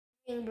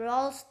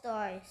Brawl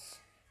Stars.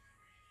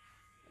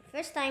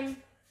 First time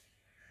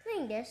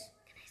playing this.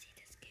 Can I see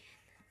the skin?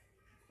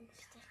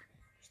 Still the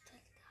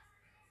beginning.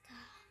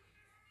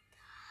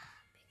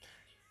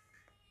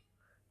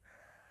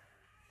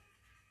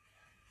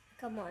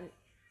 Come on,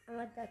 I'm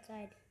at that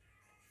side.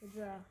 The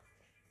draw.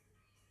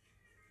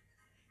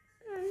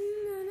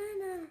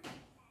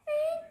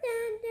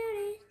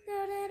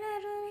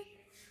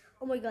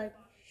 Oh my god,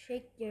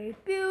 shake your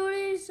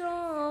beauty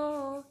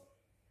song.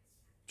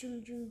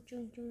 Chung chung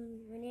chung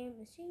chung, my name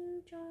is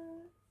Sing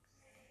Chong.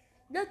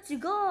 Let's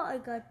go, I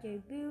got your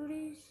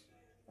beauties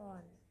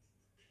on.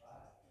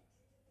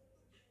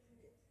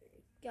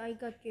 I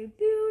got your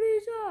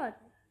beauties on.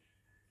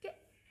 Okay.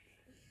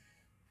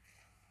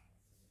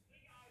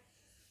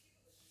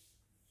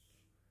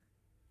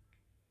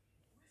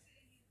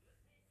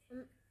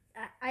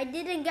 I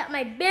didn't get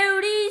my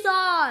beauties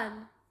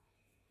on.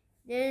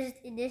 This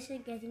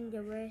is getting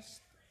the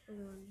worst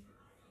one.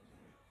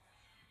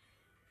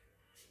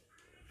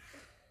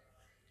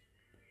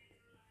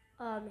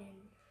 Oh man.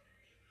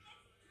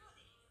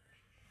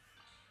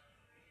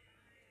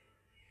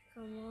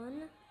 Come on.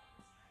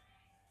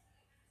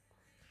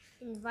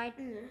 Invite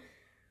me.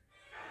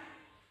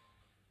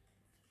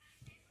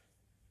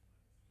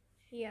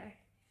 Here.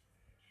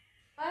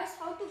 Guys,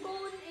 how to go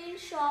in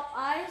shop,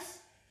 guys?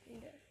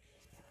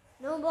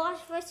 No, boss,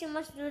 first you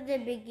must do the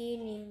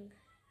beginning.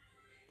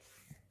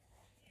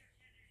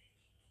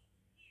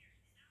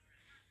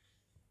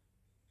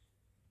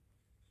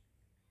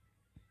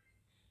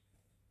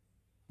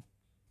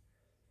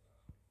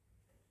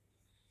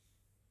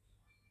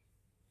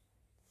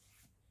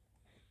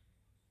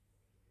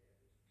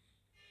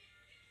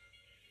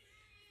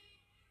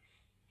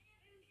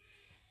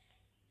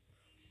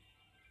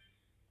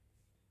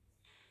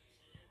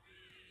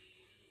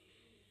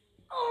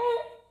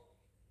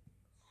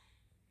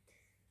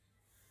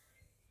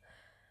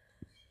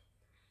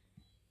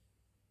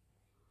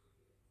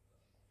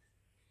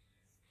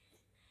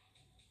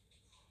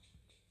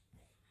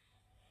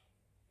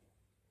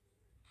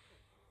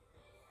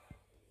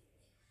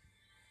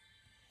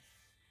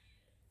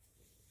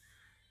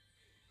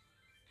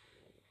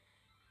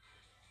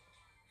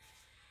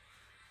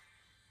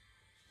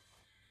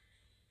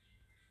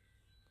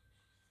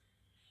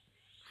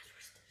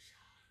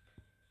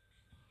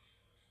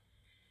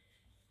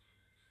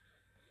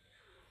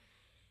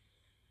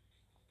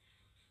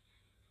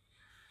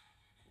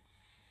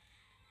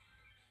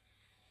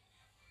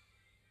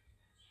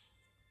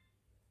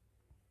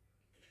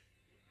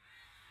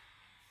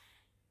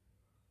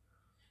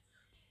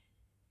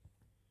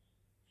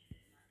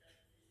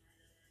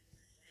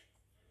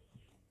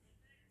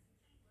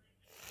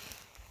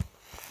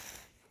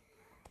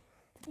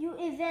 You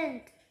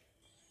event.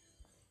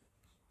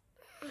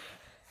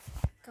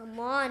 Come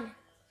on.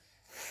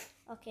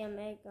 Okay,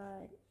 my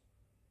god.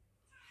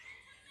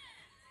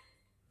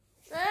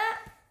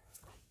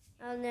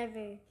 I'll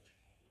never.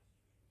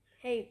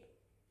 Hey,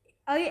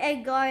 are you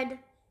egg guard?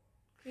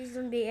 Please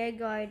don't be egg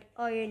guard.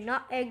 Oh, you're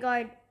not egg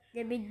guard.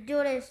 Let me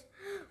do this.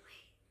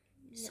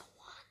 Wait,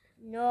 someone.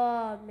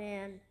 No,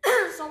 man.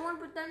 Someone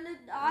pretended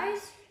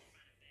eyes.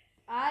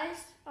 Eyes.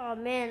 Oh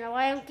man,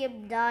 why I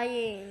keep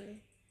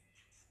dying?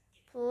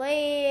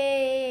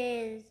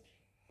 Please.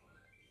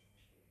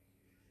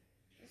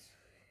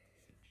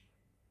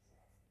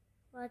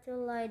 What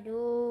will I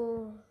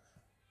do?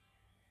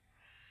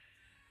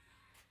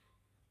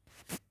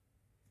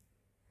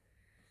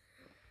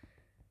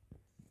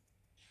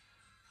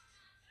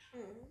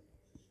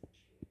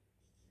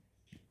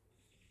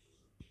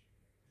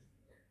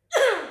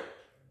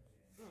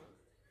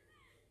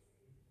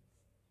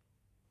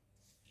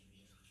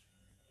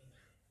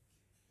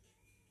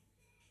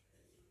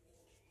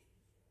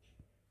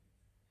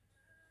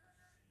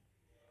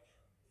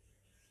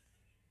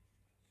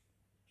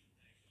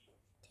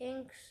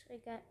 Thanks, I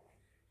got.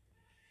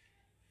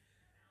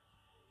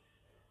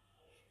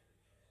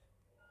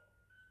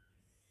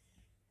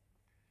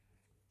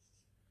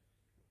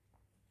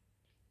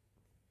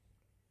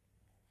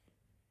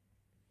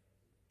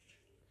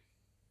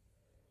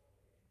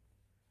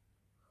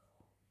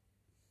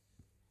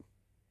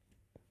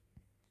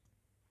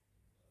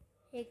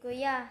 Hey,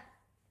 Kuya.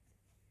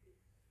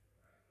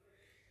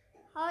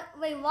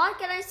 Wait, what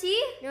can I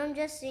see? No, I'm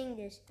just saying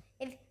this.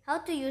 If how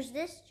to use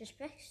this, just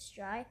press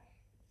try.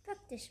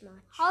 Practice much.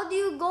 How do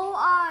you go,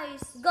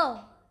 eyes?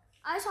 Go.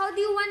 Eyes, how do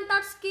you want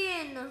that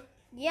skin?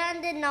 Yeah,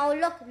 and then now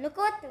look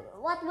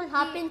what will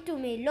happen to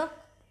me. Look,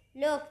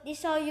 this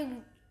is how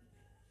you.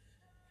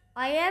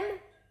 I am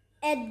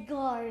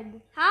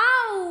Edgard.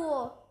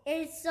 How?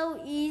 It's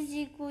so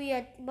easy,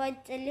 Kuya, but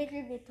it's a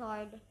little bit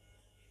hard.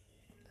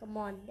 Come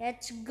on,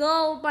 let's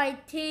go, my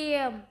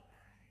team.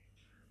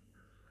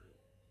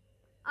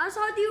 Eyes,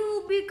 how do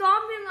you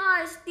become him,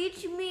 eyes?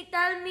 Teach me,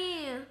 tell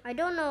me. I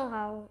don't know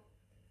how.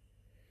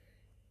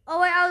 Oh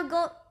wait, I'll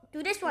go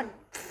to this one.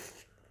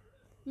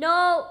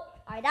 No,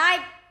 I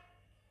died.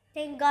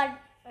 Thank God,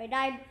 I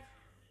died.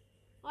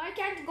 I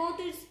can't go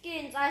to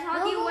skins. Eyes, how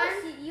No, do you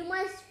want? You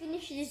must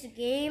finish this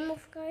game,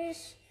 of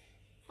course.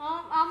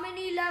 How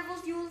many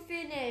levels you will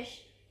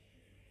finish?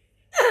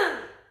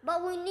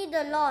 But we need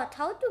a lot.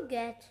 How to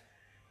get?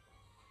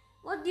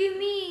 What do you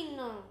mean?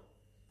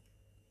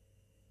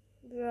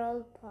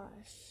 Brawl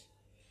Pass.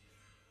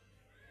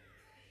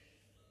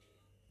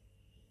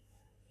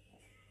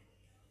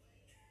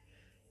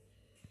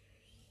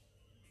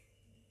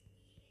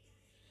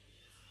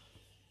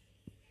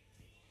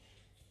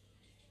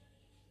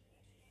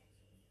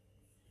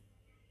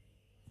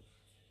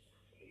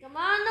 Come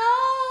on, no!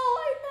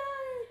 I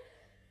died.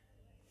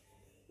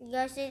 You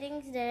guys, I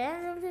think it's the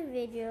end of the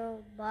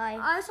video. Bye.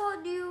 I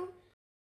saw you.